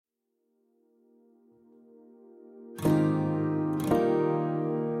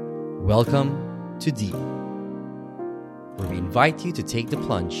Welcome to Deep, where we invite you to take the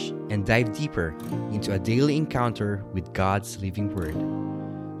plunge and dive deeper into a daily encounter with God's living Word.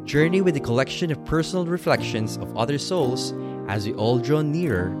 Journey with a collection of personal reflections of other souls as we all draw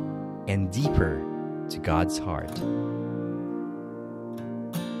nearer and deeper to God's heart.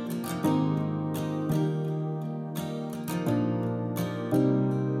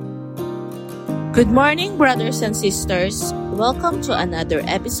 Good morning, brothers and sisters. Welcome to another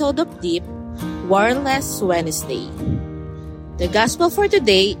episode of Deep, Warless Wednesday. The Gospel for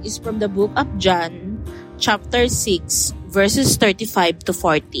today is from the book of John, chapter 6, verses 35 to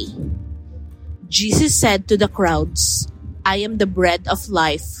 40. Jesus said to the crowds, "I am the bread of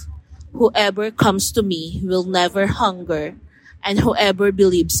life. Whoever comes to me will never hunger, and whoever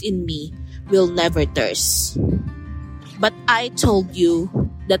believes in me will never thirst. But I told you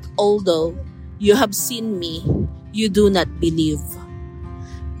that although you have seen me, you do not believe.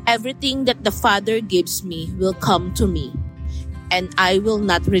 Everything that the Father gives me will come to me, and I will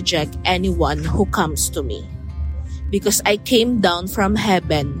not reject anyone who comes to me. Because I came down from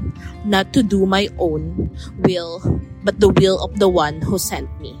heaven, not to do my own will, but the will of the one who sent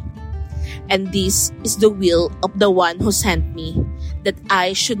me. And this is the will of the one who sent me, that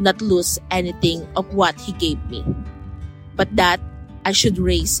I should not lose anything of what he gave me, but that I should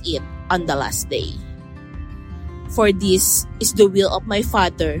raise it on the last day. For this is the will of my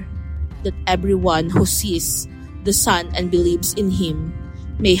Father, that everyone who sees the Son and believes in him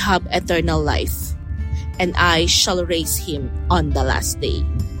may have eternal life, and I shall raise him on the last day."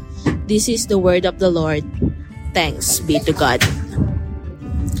 This is the word of the Lord. Thanks be to God.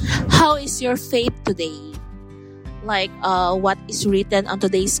 How is your faith today? Like what is written on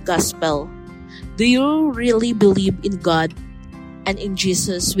today's gospel? Do you really believe in God and in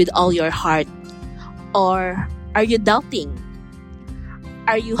Jesus with all your heart? Or are you doubting?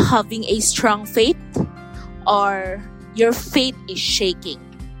 Are you having a strong faith? Or your faith is shaking?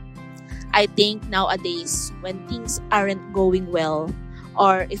 I think nowadays, when things aren't going well,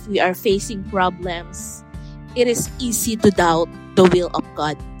 or if we are facing problems, it is easy to doubt the will of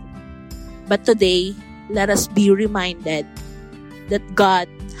God. But today, let us be reminded that God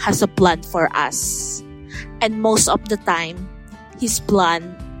has a plan for us. And most of the time, His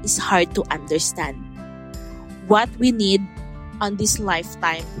plan is hard to understand. What we need on this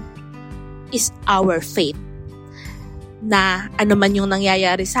lifetime is our faith. Na ano man yung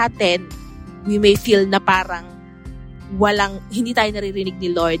nangyayari sa atin, we may feel na parang hindi tayo naririnig ni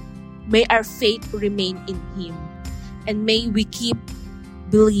Lord. May our faith remain in Him. And may we keep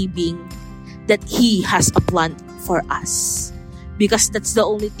believing that He has a plan for us. Because that's the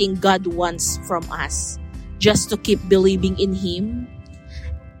only thing God wants from us. Just to keep believing in Him,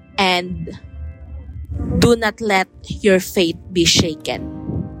 and do not let your faith be shaken.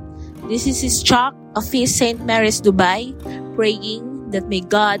 This is His Chuck of His St. Mary's Dubai, praying that may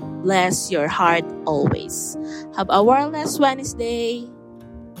God bless your heart always. Have a warless Wednesday.